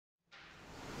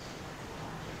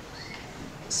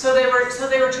so they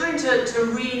were trying to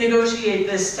renegotiate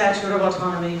this Statute of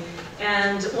Autonomy,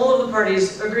 and all of the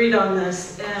parties agreed on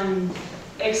this,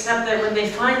 except that when they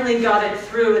finally got it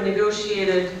through and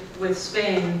negotiated with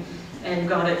Spain, and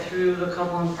got it through the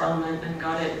Catalan Parliament, and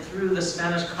got it through the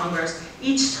Spanish Congress,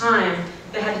 each time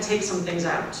they had to take some things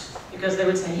out. Because they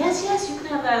would say, yes, yes, you can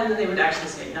have that, and then they would actually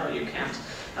say, no, you can't.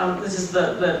 This is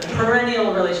the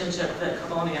perennial relationship that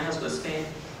Catalonia has with Spain.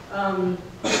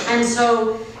 And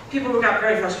so people got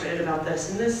very frustrated about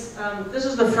this. And this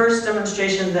was the first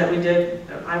demonstration that we did,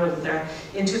 I wasn't there,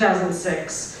 in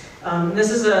 2006.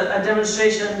 This is a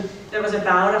demonstration that was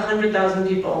about 100,000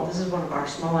 people. This is one of our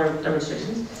smaller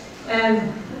demonstrations.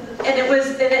 And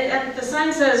the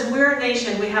sign says, we're a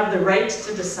nation, we have the right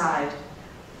to decide.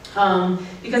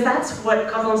 Because that's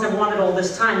what Catalans have wanted all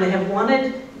this time. They have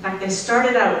wanted, in fact, they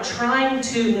started out trying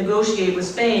to negotiate with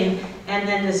Spain, and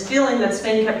then this feeling that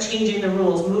Spain kept changing the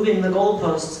rules, moving the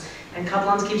goalposts, and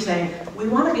Catalans keep saying, we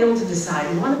want to be able to decide,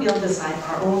 we want to be able to decide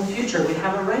our own future, we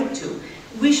have a right to.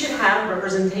 We should have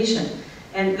representation.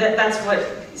 And that's what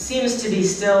seems to be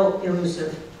still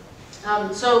elusive.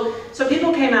 So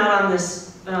people came out on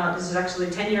this, this is actually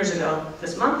 10 years ago,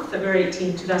 this month, February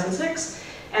 18, 2006,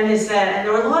 and they said, and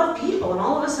there were a lot of people, and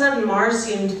all of a sudden Mars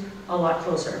seemed a lot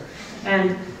closer.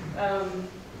 And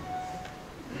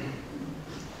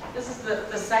this is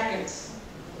the second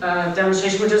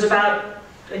demonstration, which was about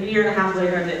a year and a half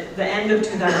later, the end of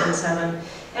 2007.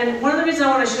 And one of the reasons I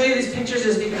want to show you these pictures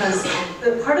is because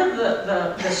part of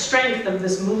the strength of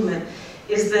this movement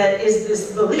is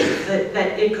this belief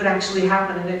that it could actually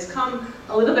happen. And it's come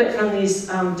a little bit from these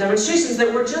demonstrations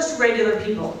that were just regular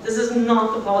people. This is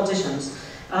not the politicians.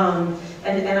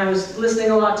 And I was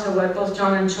listening a lot to what both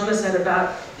John and Shona said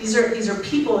about these are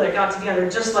people that got together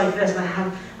just like this. And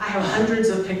I have hundreds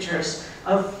of pictures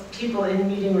of people in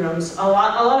meeting rooms, a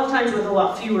lot of times with a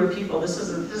lot fewer people. This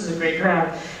is a great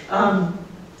crowd.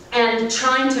 And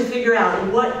trying to figure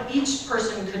out what each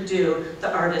person could do,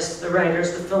 the artists, the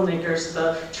writers, the filmmakers,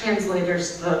 the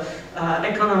translators, the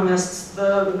economists,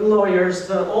 the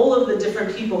lawyers, all of the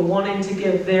different people wanting to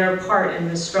give their part in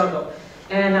this struggle.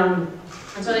 And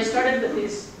so they started with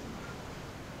these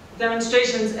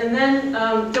demonstrations, and then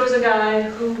there was a guy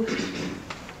who,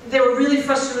 they were really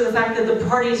frustrated with the fact that the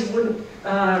parties wouldn't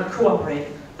cooperate,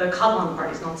 the Catalan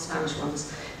parties, not the Spanish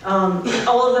ones.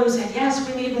 All of them said, yes,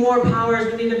 we need more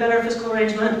powers, we need a better fiscal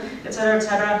arrangement,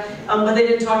 etc., but they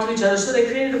didn't talk to each other, so they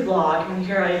created a blog. And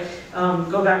here I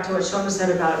go back to what Shona said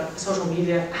about social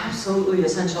media, absolutely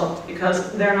essential,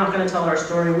 because they're not going to tell our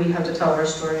story, we have to tell our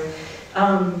story.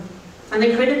 And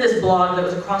they created this blog that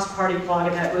was a cross-party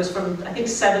blog, and it was from, I think,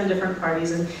 7 different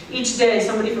parties, and each day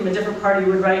somebody from a different party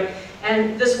would write.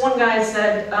 And this one guy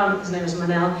said, his name is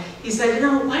Manel, he said, you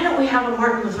know, why don't we have a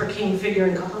Martin Luther King figure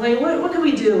in Catalonia? What can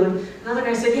we do? And another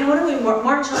guy said, yeah, why don't we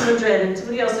march on Madrid? And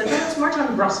somebody else said, yeah, let's march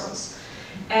on Brussels.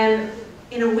 And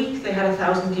in a week, they had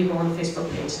 1,000 people on the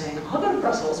Facebook page saying, I'll go to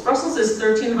Brussels. Brussels is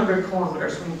 1,300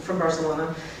 kilometers from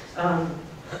Barcelona.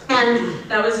 And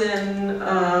that was in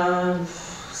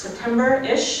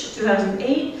September-ish,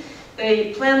 2008.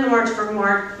 They planned the march for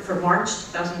March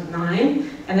 2009,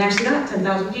 and they actually got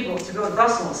 10,000 people to go to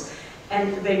Brussels.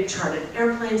 And they chartered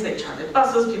airplanes, they chartered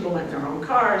buses, people went in their own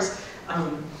cars.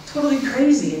 Totally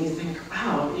crazy, and you think,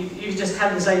 wow, you just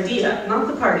have this idea, not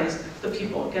the parties, the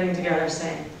people getting together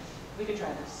saying, we could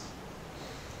try this.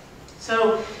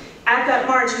 So at that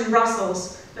march in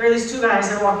Brussels, there are these 2 guys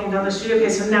that are walking down the street. Okay,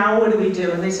 so now what do we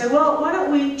do? And they said, well, why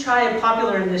don't we try a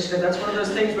popular initiative? That's one of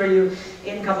those things where you,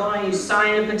 in Catalonia, you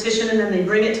sign a petition and then they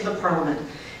bring it to the parliament.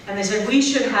 And they said, we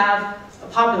should have a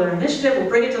popular initiative, we'll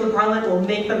bring it to the parliament, we'll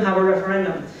make them have a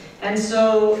referendum. And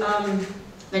so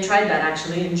they tried that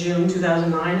actually in June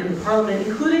 2009, and the parliament,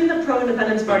 including the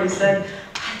pro-independence party, said,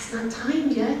 it's not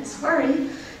timed yet, sorry.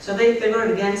 So they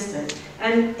voted against it.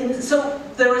 And so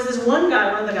there was this one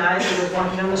guy, one of the guys who was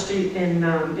walking down the street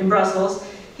in Brussels.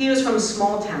 He was from a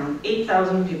small town,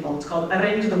 8,000 people. It's called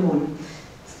Arenys de Munt.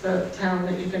 It's the town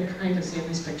that you can kind of see in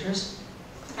these pictures.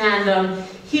 And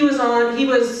he was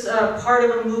part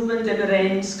of a movement in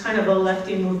Arenys, kind of a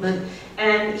lefty movement.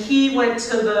 And he went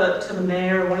to the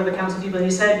mayor, one of the council people, and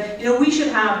he said, you know, we should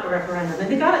have a referendum.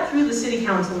 And they got it through the city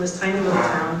council in this tiny little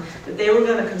town, that they were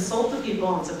going to consult the people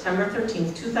on September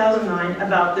 13th, 2009,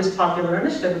 about this popular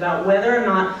initiative, about whether or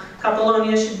not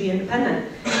Catalonia should be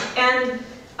independent. And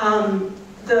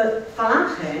the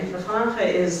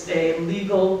Falange is a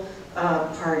legal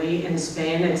party in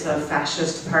Spain. It's a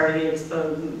fascist party. It's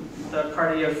the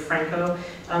party of Franco.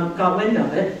 Got wind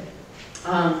of it.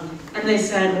 And they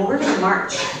said, well, we're going to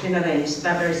march in Arenys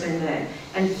that very same day.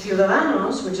 And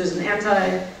Ciudadanos, which is an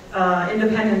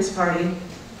anti-independence party,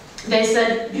 they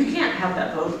said, you can't have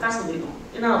that vote, that's illegal.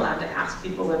 You're not allowed to ask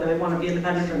people whether they want to be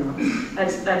independent or not.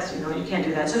 That's you know, you can't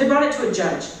do that. So they brought it to a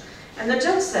judge. And the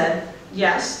judge said,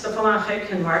 yes, the Falange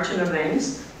can march in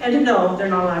arrays, and no, they're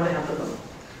not allowed to have the vote.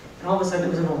 And all of a sudden it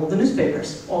was in all the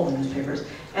newspapers,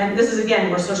 And this is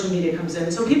again where social media comes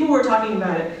in. So people were talking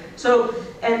about it. So,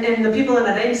 and the people in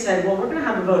Arrays said, well, we're going to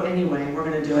have a vote anyway, and we're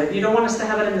going to do it. You don't want us to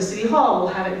have it in the city hall,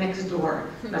 we'll have it next door.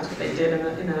 And that's what they did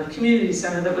in a community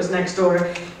center that was next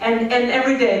door. And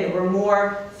every day there were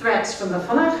more threats from the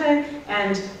Falange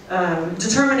and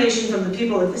determination from the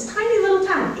people of this tiny little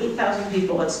town, 8,000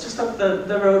 people. It's just up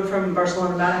the road from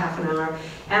Barcelona, about a half an hour.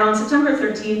 And on September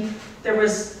 13th, there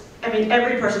was, I mean,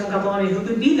 every person in Catalonia who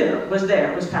could be there, was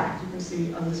packed. You can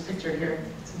see on this picture here.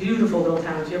 It's a beautiful little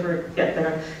town if you ever get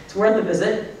there. It's worth a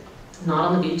visit.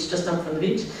 Not on the beach, just up from the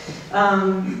beach.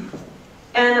 And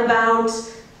about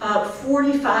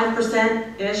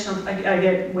 45%-ish, I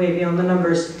get way beyond the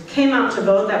numbers, came out to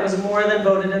vote. That was more than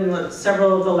voted in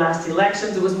several of the last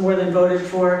elections. It was more than voted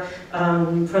for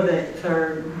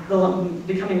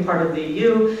becoming part of the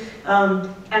EU. And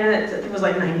it was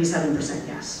like 97%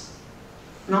 yes.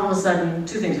 And all of a sudden,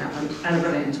 two things happened out of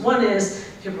Arrays. One is,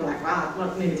 people were like, wow,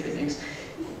 well, maybe three things.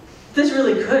 This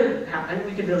really could happen,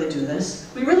 we could really do this.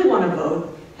 We really want to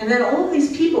vote. And then all of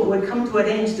these people who had come to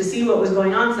Arrays to see what was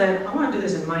going on said, I want to do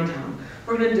this in my town.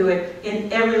 We're going to do it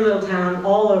in every little town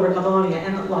all over Catalonia,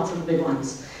 and lots of the big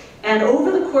ones. And over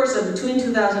the course of between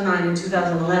 2009 and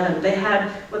 2011, they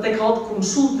had what they called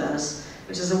consultas,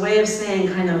 which is a way of saying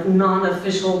kind of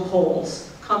non-official polls.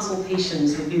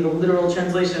 Consultations would be the literal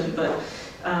translation, but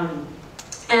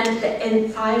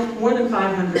more than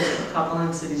 500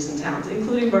 Catalan cities and towns,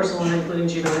 including Barcelona, including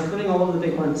Girona, including all of the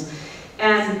big ones.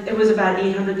 And it was about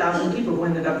 800,000 people who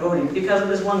ended up voting because of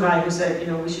this one guy who said, you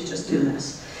know, we should just do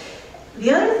this.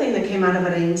 The other thing that came out of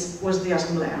Arrays was the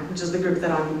Assemblea, which is the group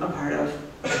that I'm a part of,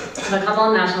 the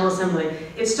Catalan National Assembly.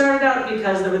 It started out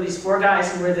because there were these four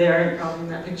guys who were there, probably in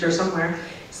that picture somewhere,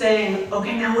 saying,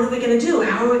 okay, now what are we going to do?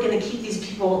 How are we going to keep these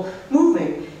people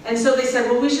moving? And so they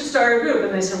said, well, we should start a group.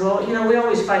 And they said, well, you know, we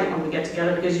always fight when we get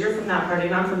together because you're from that party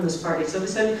and I'm from this party. So they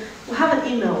said, we'll have an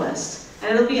email list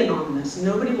and it'll be anonymous.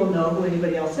 Nobody will know who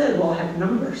anybody else is. We'll all have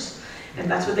numbers. And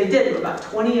that's what they did. There were about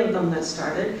 20 of them that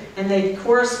started, and they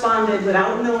corresponded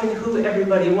without knowing who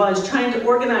everybody was, trying to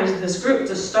organize this group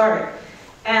to start.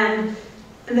 And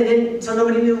they didn't, so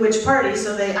nobody knew which party,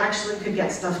 so they actually could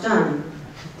get stuff done.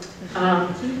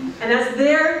 And as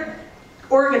they're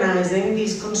organizing,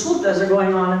 these consultas are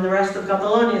going on in the rest of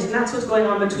Catalonia, and that's what's going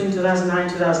on between 2009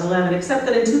 and 2011, except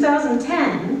that in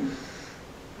 2010,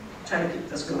 try to keep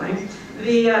this going,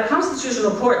 the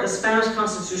Constitutional Court, the Spanish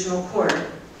Constitutional Court,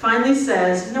 finally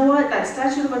says, you know what, that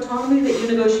statute of autonomy that you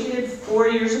negotiated 4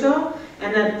 years ago,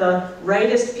 and that the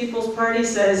rightist People's Party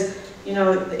says, you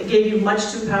know, it gave you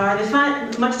much too much power.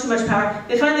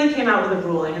 They finally came out with a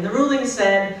ruling, and the ruling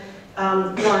said,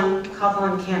 one,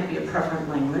 Catalan can't be a preferent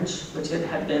language, which it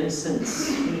had been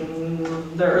since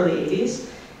the early 80s,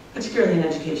 particularly in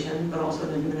education, but also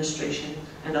in administration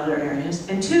and other areas.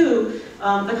 And two,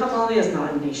 the Catalonia is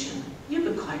not a nation. You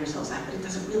could call yourselves that, but it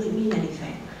doesn't really mean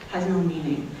anything. It has no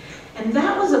meaning. And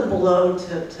that was a blow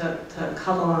to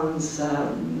Catalans.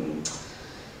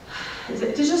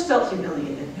 They just felt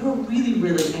humiliated. They were really,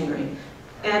 really angry.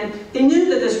 And they knew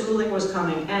that this ruling was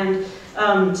coming. And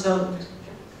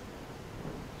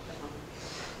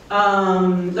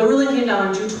the ruling came down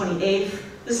on June 28th.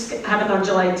 This happened on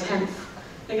July 10th.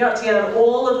 They got together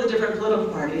all of the different political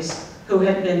parties who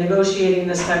had been negotiating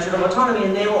the statute of autonomy,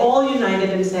 and they were all united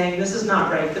in saying this is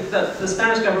not right. The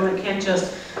Spanish government can't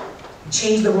just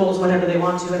change the rules whenever they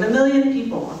want to. And 1 million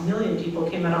people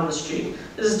came out on the street.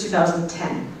 This is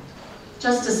 2010.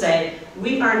 Just to say,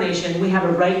 we are a nation, we have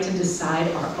a right to decide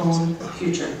our own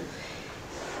future.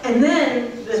 And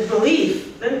then this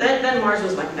belief, then Mars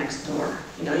was like next door.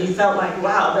 You know, you felt like,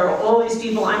 wow, there are all these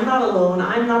people, I'm not alone,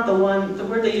 I'm not the one. The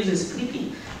word they use is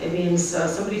friki. It means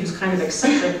somebody who's kind of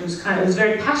eccentric, who's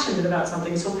very passionate about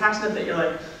something, so passionate that you're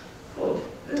like, oh,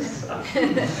 this stuff.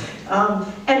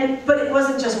 But it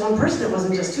wasn't just one person, it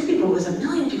wasn't just two people, it was 1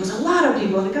 million people, it was a lot of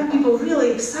people, and it got people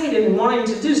really excited and wanting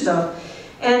to do stuff.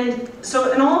 And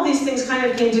all of these things kind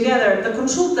of came together. The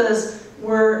consultas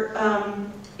were,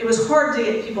 it was hard to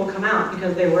get people come out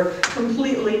because they were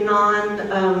completely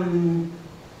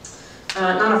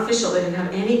non-official. They didn't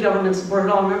have any government support at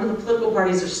all. Remember, the political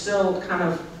parties are still kind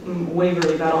of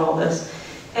wavery about all of this.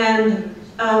 And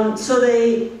so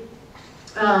there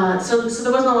wasn't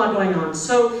a lot going on.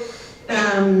 So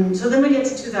then we get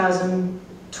to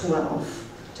 2012.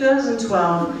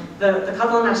 2012, the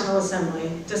Catalan National Assembly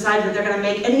decided that they're going to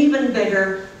make an even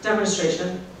bigger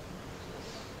demonstration.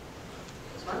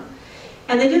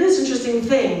 And they did this interesting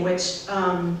thing, which,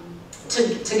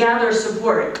 to gather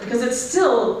support, because it's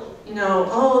still, you know,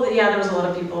 oh, yeah, there was a lot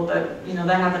of people, but, you know,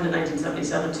 that happened in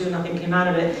 1977 too, nothing came out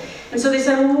of it. And so they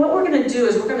said, well, what we're going to do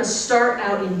is we're going to start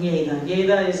out in Lleida.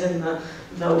 Lleida is in the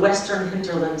western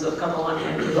hinterlands of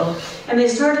Catalonia, if you will. And they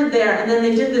started there, and then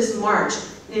they did this march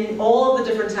in all of the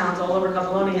different towns all over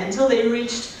Catalonia until they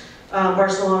reached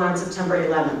Barcelona on September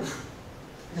 11th.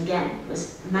 And again, it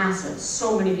was massive,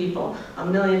 so many people,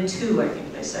 1.2 million, I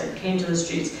think they said, came to the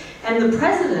streets. And the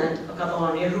president of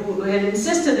Catalonia, who had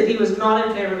insisted that he was not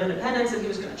in favor of independence, that he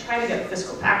was going to try to get a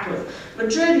fiscal pact with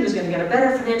Madrid, he was going to get a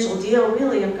better financial deal,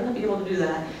 really, I'm going to be able to do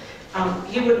that.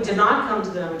 He did not come to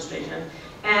the demonstration,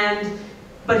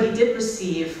 but he did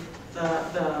receive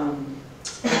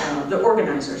the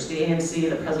organizers, the ANC,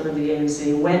 the president of the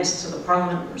ANC, went to the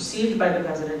parliament, received by the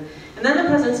president, and then the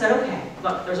president said, okay,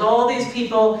 look, there's all these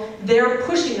people, they're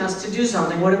pushing us to do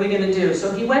something, what are we going to do?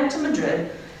 So he went to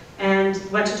Madrid and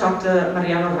went to talk to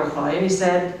Mariano Rajoy, and he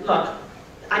said, look,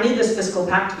 I need this fiscal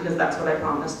pact because that's what I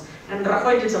promised. And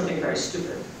Rajoy did something very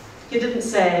stupid. He didn't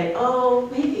say, oh,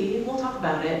 maybe we'll talk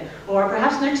about it, or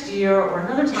perhaps next year, or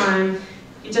another time.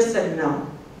 He just said no.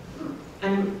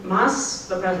 And Mas,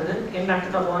 the president, came back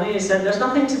to Catalonia and he said, there's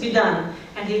nothing to be done,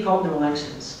 and he called no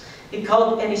elections. He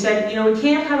called and he said, you know, we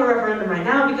can't have a referendum right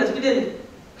now because we didn't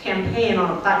campaign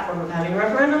on a platform of having a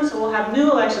referendum, so we'll have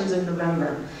new elections in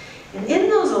November. And in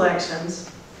those elections,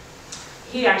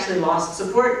 he actually lost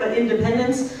support, but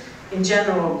independence in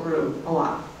general grew a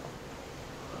lot.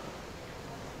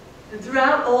 And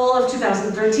throughout all of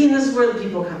 2013, this is where the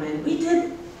people come in. We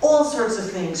did all sorts of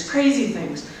things, crazy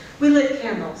things. We lit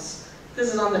candles.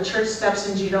 This is on the church steps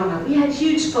in Girona. We had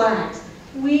huge flags.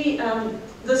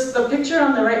 The picture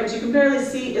on the right, which you can barely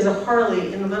see, is a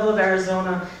Harley in the middle of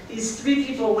Arizona. These three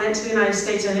people went to the United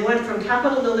States, and they went from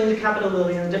Capitol building to Capitol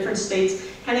building in different states,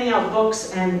 handing out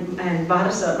books and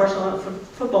Barça, Barcelona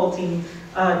football team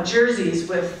jerseys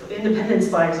with independence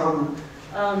flags on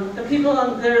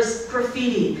them. There's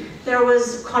graffiti. There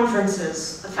was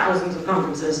conferences, thousands of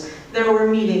conferences. There were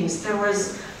meetings. There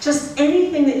was just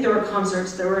anything there were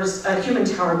concerts. There was a human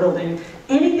tower building.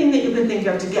 Anything that you could think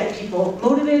of to get people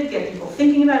motivated, get people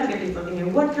thinking about it, get people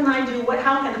thinking, what can I do?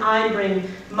 How can I bring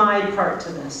my part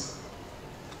to this?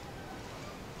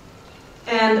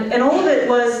 And all of it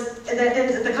was,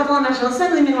 the Catalan National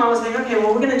Assembly, meanwhile, was saying, okay,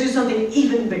 well, we're going to do something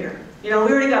even bigger. You know,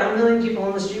 we already got 1 million people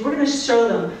on the street. We're going to show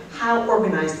them how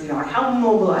organized we are, how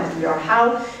mobilized we are,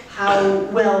 how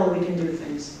well we can do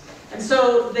things. And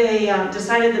so they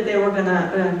decided that they were going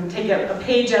to take a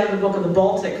page out of the book of the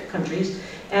Baltic countries,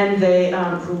 and they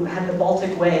who had the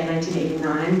Baltic Way in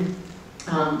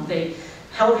 1989. They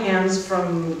held hands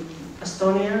from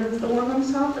Estonia is the one on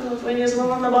the top, and Lithuania is the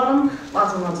one on the bottom.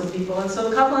 Lots and lots of people. And so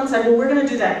the Catalans said, well, we're going to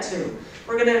do that too.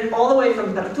 We're going to all the way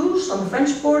from Pertús on the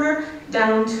French border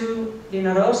down to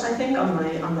Vinaròs, I think, on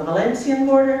the Valencian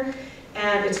border.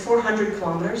 And it's 400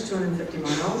 kilometers, 250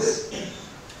 miles.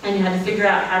 And you had to figure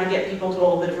out how to get people to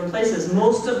all the different places.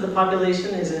 Most of the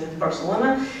population is in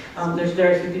Barcelona. There's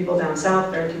very few people down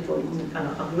south, very few people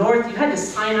up north. You had to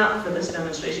sign up for this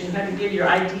demonstration. You had to give your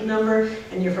ID number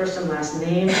and your first and last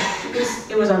name.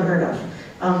 It was unheard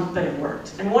of, but it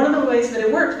worked. And one of the ways that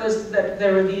it worked was that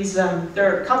there were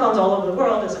there are Catalans all over the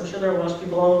world, as I'm sure there are Welsh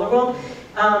people all over the world.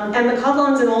 And the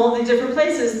Catalans in all of the different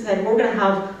places said, we're going to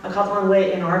have a Catalan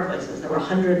way in our places. There were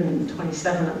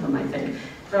 127 of them, I think.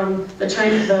 From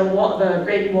the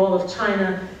Great Wall of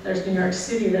China, there's New York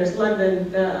City, there's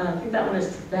London, I think that one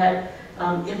is Tibet.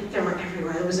 They were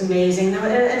everywhere. It was amazing.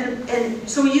 And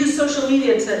so we used social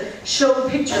media to show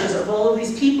pictures of all of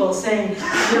these people saying,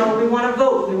 you know, we want to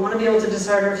vote, we want to be able to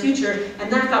decide our future,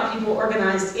 and that got people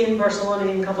organized in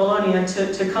Barcelona and Catalonia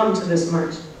to come to this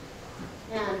march.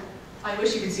 And I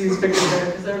wish you could see these pictures better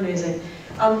because they're amazing.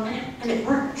 And it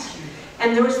worked.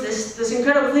 And there was this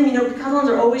incredible thing, you know, Catalans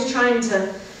are always trying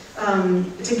to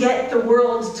get the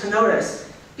world to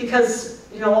notice, because,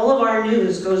 you know, all of our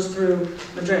news goes through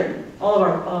Madrid, all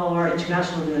of our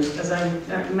international news, as I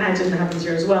imagine happens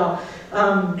here as well.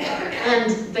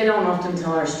 And they don't often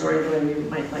tell our story the way we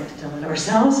might like to tell it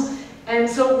ourselves. And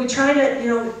so we try to, you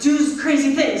know, do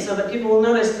crazy things so that people will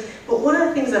notice. But one of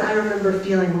the things that I remember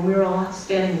feeling when we were all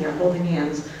standing there holding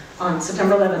hands on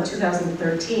September 11,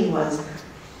 2013 was,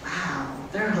 wow,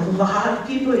 there are a lot of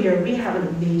people here. We have an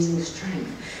amazing strength.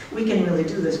 We can really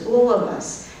do this, all of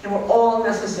us. And we're all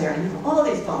necessary. And there were all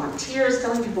these volunteers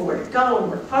telling people where to go and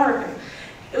where to park. And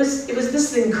it was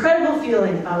this incredible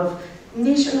feeling of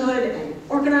nationhood and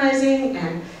organizing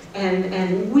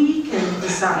and we can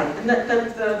decide. And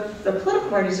the political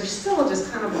parties are still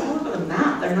just kind of all over the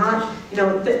map. They're not, you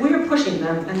know, we're pushing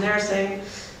them and they're saying,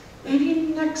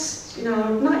 maybe next,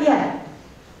 not yet.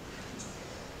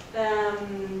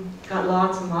 Got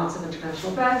lots and lots of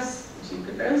international press, which you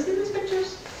could barely see these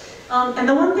pictures. And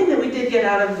the one thing that we did get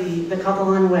out of the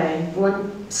Catalan way,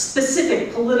 one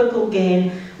specific political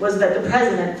gain, was that the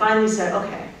president finally said,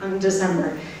 okay, in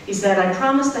December, he said, I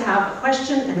promised to have a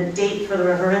question and a date for the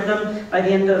referendum by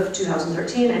the end of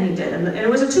 2013, and he did. And it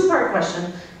was a two-part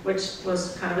question, which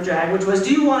was kind of a drag, which was,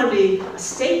 do you want to be a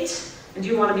state, and do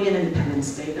you want to be an independent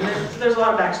state? And there's a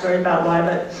lot of backstory about why,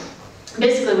 but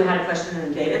basically we had a question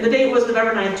and a date. And the date was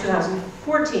November 9th,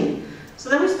 2014. So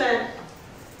then we spent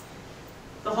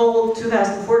the whole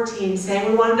 2014 saying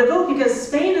we wanted to vote because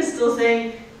Spain is still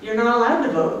saying you're not allowed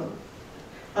to vote.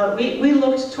 We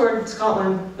looked toward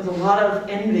Scotland with a lot of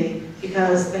envy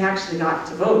because they actually got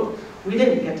to vote. We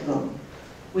didn't get to vote.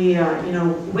 We had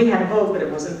a vote, but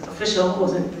it wasn't official, it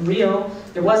wasn't real,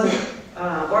 it wasn't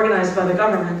organized by the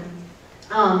government.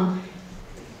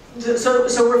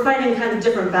 So we're fighting kind of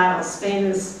different battles. Spain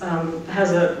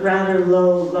has a rather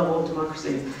low level of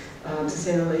democracy, to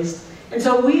say the least. And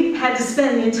so we had to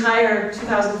spend the entire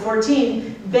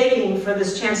 2014 begging for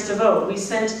this chance to vote. We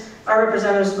sent our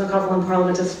representatives from the Catalan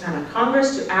Parliament to the Spanish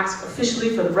Congress to ask officially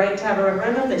for the right to have a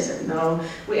referendum. They said no.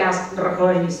 We asked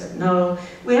Rajoy, he said no.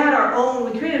 We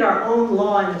created our own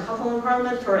law in the Catalan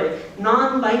Parliament for a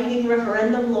non-binding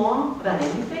referendum law about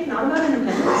anything, not about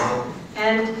independence.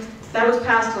 And that was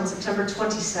passed on September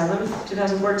 27th,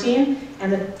 2014.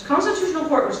 And the Constitutional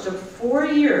Court, which took 4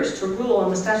 years to rule on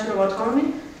the Statute of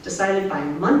Autonomy, decided by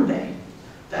Monday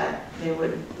that they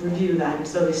would review that, and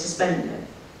so they suspended it.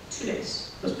 2 days.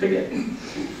 It was pretty good.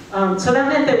 So that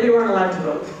meant that we weren't allowed to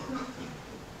vote.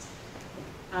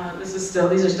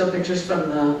 These are still pictures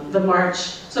from the march.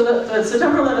 So the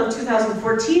September 11th,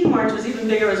 2014 march was even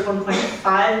bigger. It was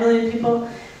 1.5 million people.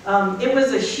 It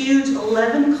was a huge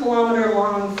 11-kilometer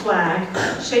long flag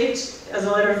shaped as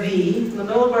a letter V in the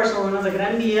middle of Barcelona, the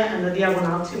Gran Via and the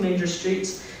Diagonal, two major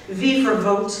streets. V for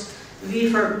vote, V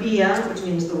for via, which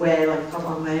means the way, like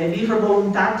Catalan way, V for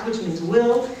voluntat, which means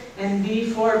will, and V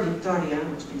for victoria,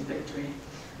 which means victory.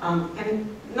 And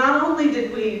not only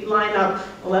did we line up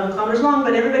 11 kilometers long,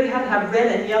 but everybody had to have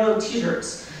red and yellow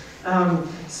t-shirts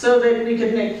so that we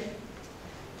could make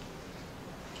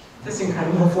this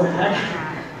incredible flag.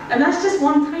 And that's just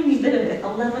one tiny bit of it,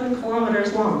 11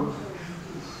 kilometers long.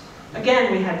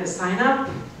 Again, we had to sign up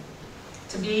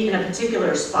to be in a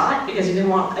particular spot because you didn't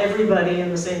want everybody in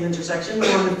the same intersection. We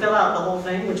wanted to fill out the whole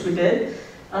thing, which we did.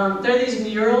 There are these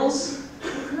murals.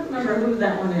 I don't remember who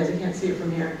that one is, I can't see it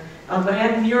from here. But I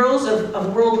had murals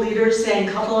of world leaders saying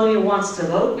Catalonia wants to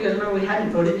vote, because remember we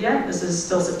hadn't voted yet, this is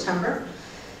still September.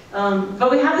 But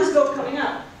we have this vote coming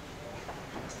up.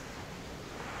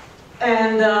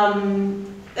 And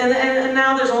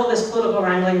now there's all this political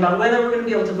wrangling about whether we're going to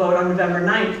be able to vote on November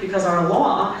 9th, because our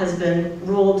law has been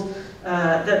ruled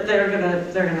that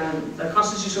the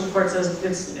Constitutional Court says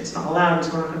it's not allowed,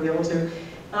 so we're not going to be able to.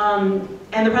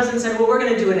 And the president said, well, we're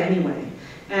going to do it anyway.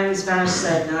 And the Spanish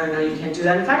said, no, you can't do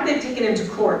that. In fact, they've taken it to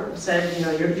court and said,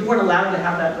 you weren't allowed to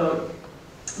have that vote.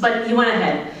 But he went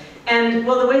ahead. And,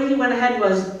 well, the way he went ahead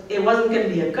was, it wasn't going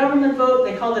to be a government vote.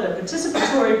 They called it a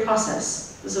participatory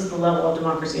process. This is the level of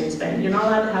democracy in Spain. You're not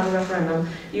allowed to have a referendum.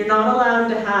 You're not allowed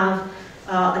to have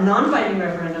a non-binding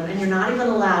referendum, and you're not even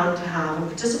allowed to have a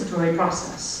participatory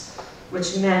process,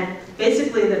 which meant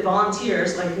basically that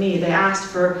volunteers like me, they asked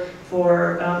for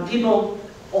people,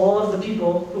 all of the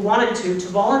people who wanted to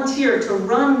volunteer to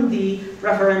run the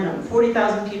referendum.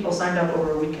 40,000 people signed up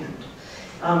over a weekend.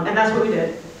 And that's what we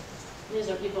did. These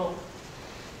are people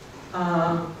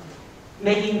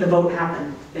making the vote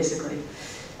happen, basically.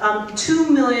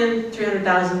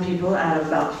 2,300,000 people out of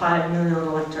about 5 million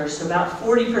electors, so about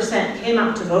 40% came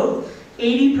out to vote.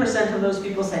 80% of those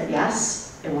people said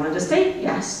yes, they wanted a state,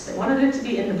 yes, they wanted it to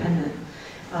be independent.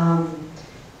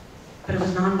 But it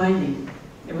was non-binding.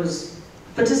 It was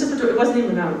participatory, it wasn't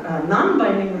even a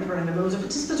non-binding referendum, it was a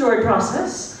participatory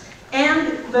process,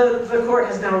 and the court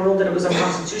has now ruled that it was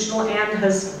unconstitutional and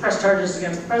has pressed charges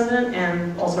against the president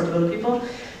and all sorts of other people.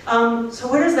 So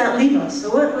where does that leave us?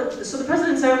 So the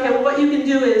president said, okay, well what you can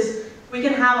do is, we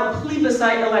can have a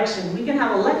plebiscite election. We can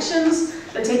have elections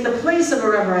that take the place of a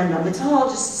referendum. It's all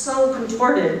just so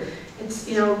contorted. It's,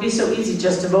 it would be so easy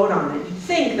just to vote on it. You'd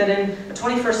think that in a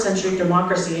 21st century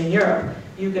democracy in Europe,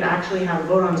 you could actually have a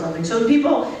vote on something. So the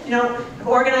people,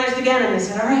 organized again, and they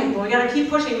said, all right, well, we gotta keep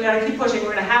pushing,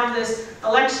 we're gonna have this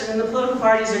election, and the political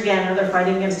parties again, they're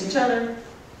fighting against each other.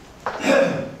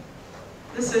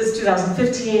 This is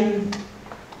 2015,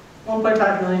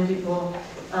 1.5 million people.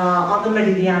 on the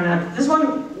Meridiana. This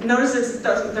one, notice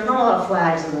there are not a lot of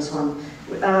flags in this one,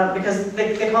 because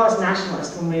they call us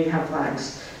nationalists when we have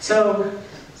flags. So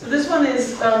this one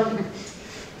is all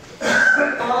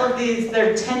of these,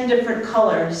 there are 10 different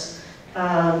colors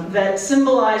that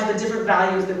symbolize the different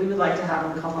values that we would like to have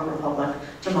in the Catalan Republic.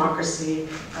 Democracy,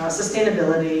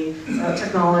 sustainability,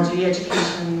 technology,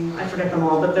 education, I forget them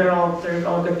all, but they're all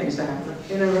good things to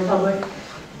have in a republic.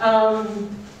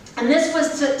 And this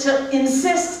was to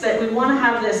insist that we want to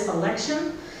have this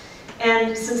election,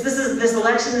 and since this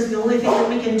election is the only thing that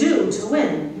we can do to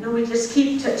win, you know, we just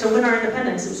keep to win our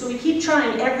independence. So we keep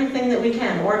trying everything that we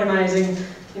can, organizing,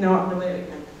 you know, the way we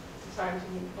can. Sorry,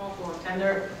 awful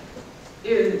tender.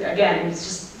 Again, it's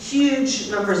just huge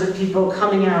numbers of people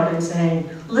coming out and saying,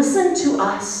 listen to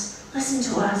us, listen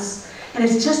to us. And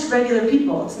it's just regular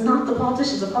people, it's not the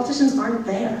politicians. The politicians aren't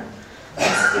there.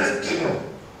 It's people.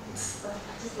 I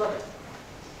just love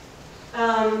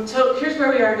it. So here's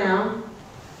where we are now.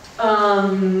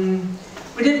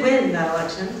 We did win that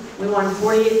election. We won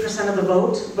 48% of the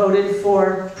vote, voted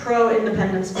for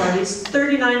pro-independence parties,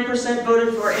 39%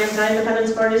 voted for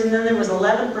anti-independence parties, and then there was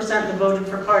 11% that voted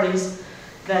for parties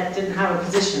that didn't have a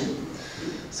position.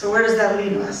 So where does that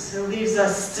leave us? It leaves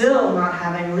us still not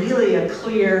having really a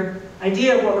clear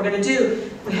idea of what we're going to do.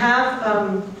 We have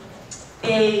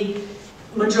a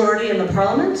majority in the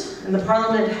parliament, and the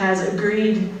parliament has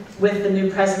agreed with the new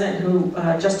president who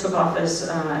just took office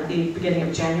at the beginning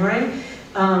of January,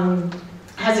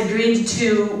 has agreed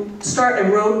to start a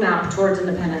roadmap towards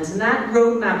independence. And that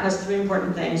roadmap has 3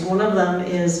 important things. One of them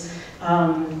is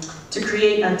to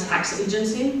create a tax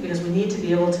agency, because we need to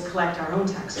be able to collect our own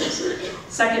taxes.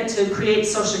 Second, to create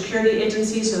social security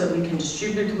agency so that we can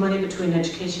distribute the money between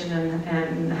education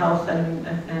and health and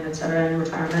et cetera, and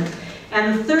retirement.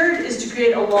 And the third is to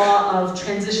create a law of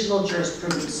transitional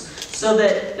jurisprudence, so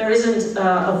that there isn't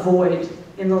a void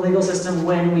in the legal system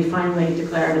when we finally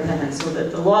declare independence, so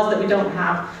that the laws that we don't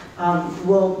have,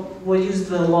 we'll use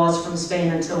the laws from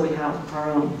Spain until we have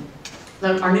our own.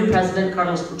 Our new president,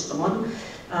 Carlos Puigdemont,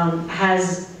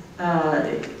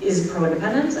 is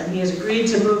pro-independence, and he has agreed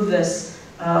to move this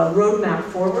roadmap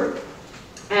forward.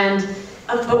 And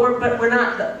but we're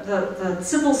not the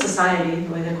civil society,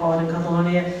 the way they call it in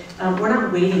Catalonia. We're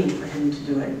not waiting for him to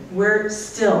do it. We're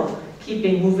still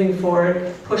moving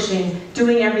forward, pushing,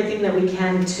 doing everything that we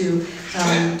can to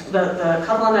the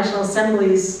Catalan National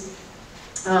Assembly's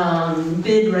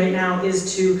bid right now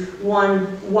is to,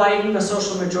 one, widen the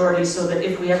social majority so that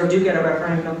if we ever do get a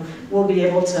referendum, we'll be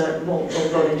able to, we'll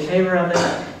vote in favor of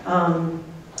it.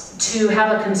 To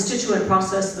have a constituent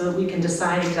process so that we can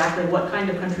decide exactly what kind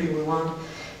of country we want.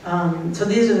 So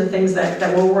these are the things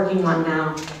that we're working on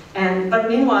now. But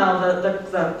meanwhile,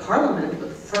 the parliament, the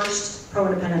first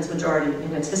pro-independence majority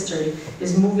in its history,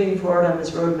 is moving forward on this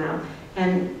roadmap.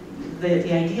 And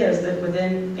the idea is that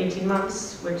within 18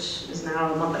 months, which is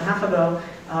now a month and a half ago,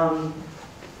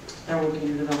 there will be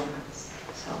new developments.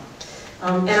 So,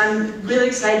 and I'm really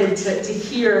excited to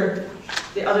hear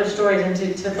the other stories and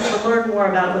to learn more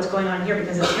about what's going on here,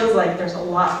 because it feels like there's a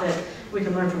lot that we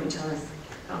can learn from each other.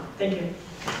 So, thank you.